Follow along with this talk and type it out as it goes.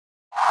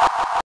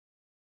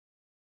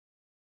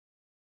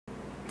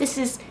This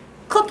is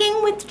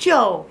Cooking with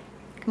Joe.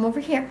 Come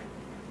over here.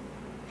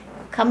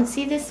 Come and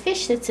see this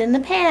fish that's in the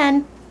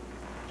pan.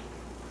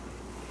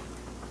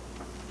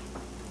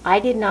 I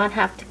did not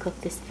have to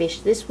cook this fish.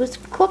 This was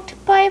cooked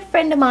by a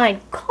friend of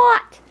mine.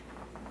 Caught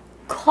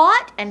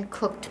and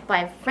cooked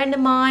by a friend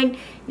of mine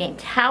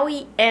named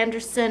Howie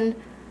Anderson,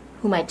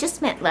 whom I just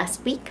met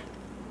last week.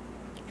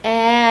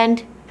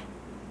 And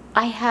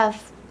I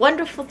have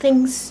wonderful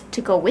things to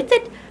go with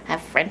it. I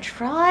have French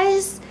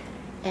fries,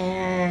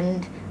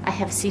 and I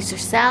have Caesar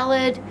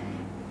salad,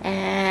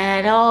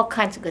 and all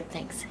kinds of good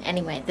things.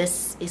 Anyway,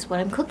 this is what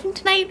I'm cooking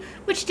tonight,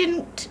 which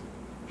didn't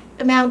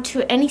amount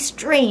to any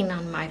strain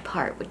on my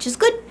part, which is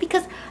good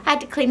because I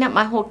had to clean up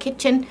my whole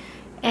kitchen,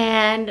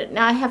 and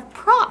now I have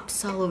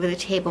props all over the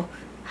table.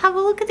 Have a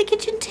look at the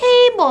kitchen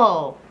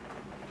table.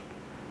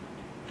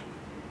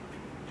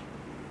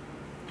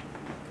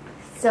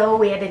 So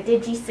we had a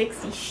Digi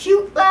 60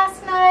 shoot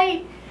last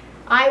night.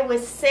 I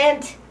was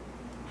there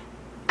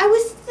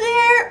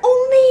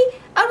only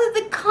out of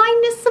the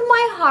kindness of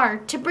my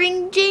heart to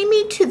bring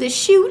Jamie to the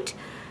shoot.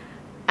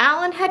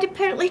 Alan had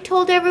apparently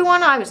told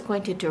everyone I was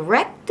going to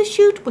direct the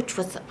shoot, which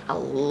was a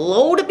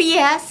load of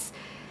BS.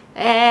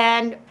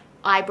 And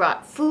I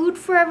brought food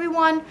for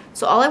everyone.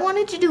 So all I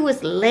wanted to do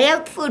was lay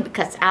out food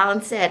because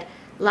Alan said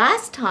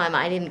last time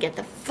I didn't get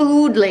the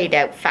food laid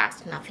out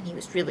fast enough, and he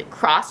was really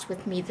cross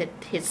with me that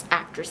his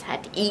actors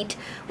had to eat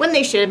when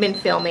they should have been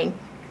filming.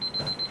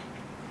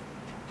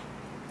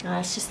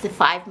 It's just the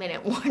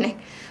 5-minute warning.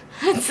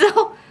 And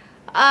so,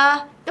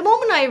 the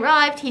moment I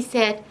arrived, he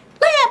said,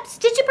 "Lamps,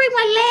 did you bring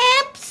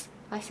my lamps?"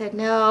 I said,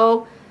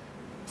 "No."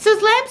 So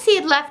his lamps he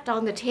had left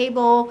on the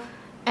table,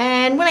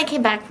 and when I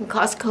came back from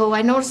Costco,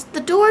 I noticed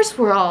the doors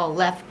were all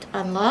left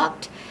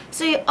unlocked.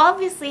 So he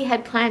obviously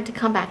had planned to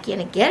come back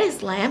in and get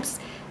his lamps,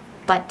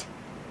 but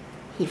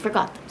he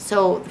forgot them.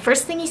 So the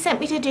first thing he sent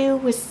me to do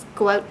was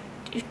go out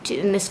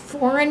in this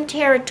foreign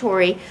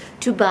territory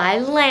to buy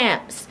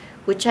lamps,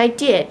 which I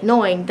did,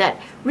 knowing that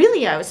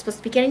really I was supposed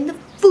to be getting the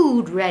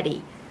food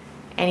ready.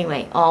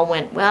 Anyway, all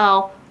went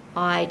well.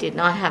 I did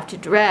not have to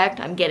direct.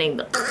 I'm getting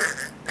the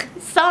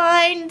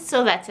sign,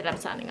 so that's it. I'm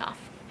signing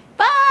off.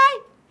 Bye!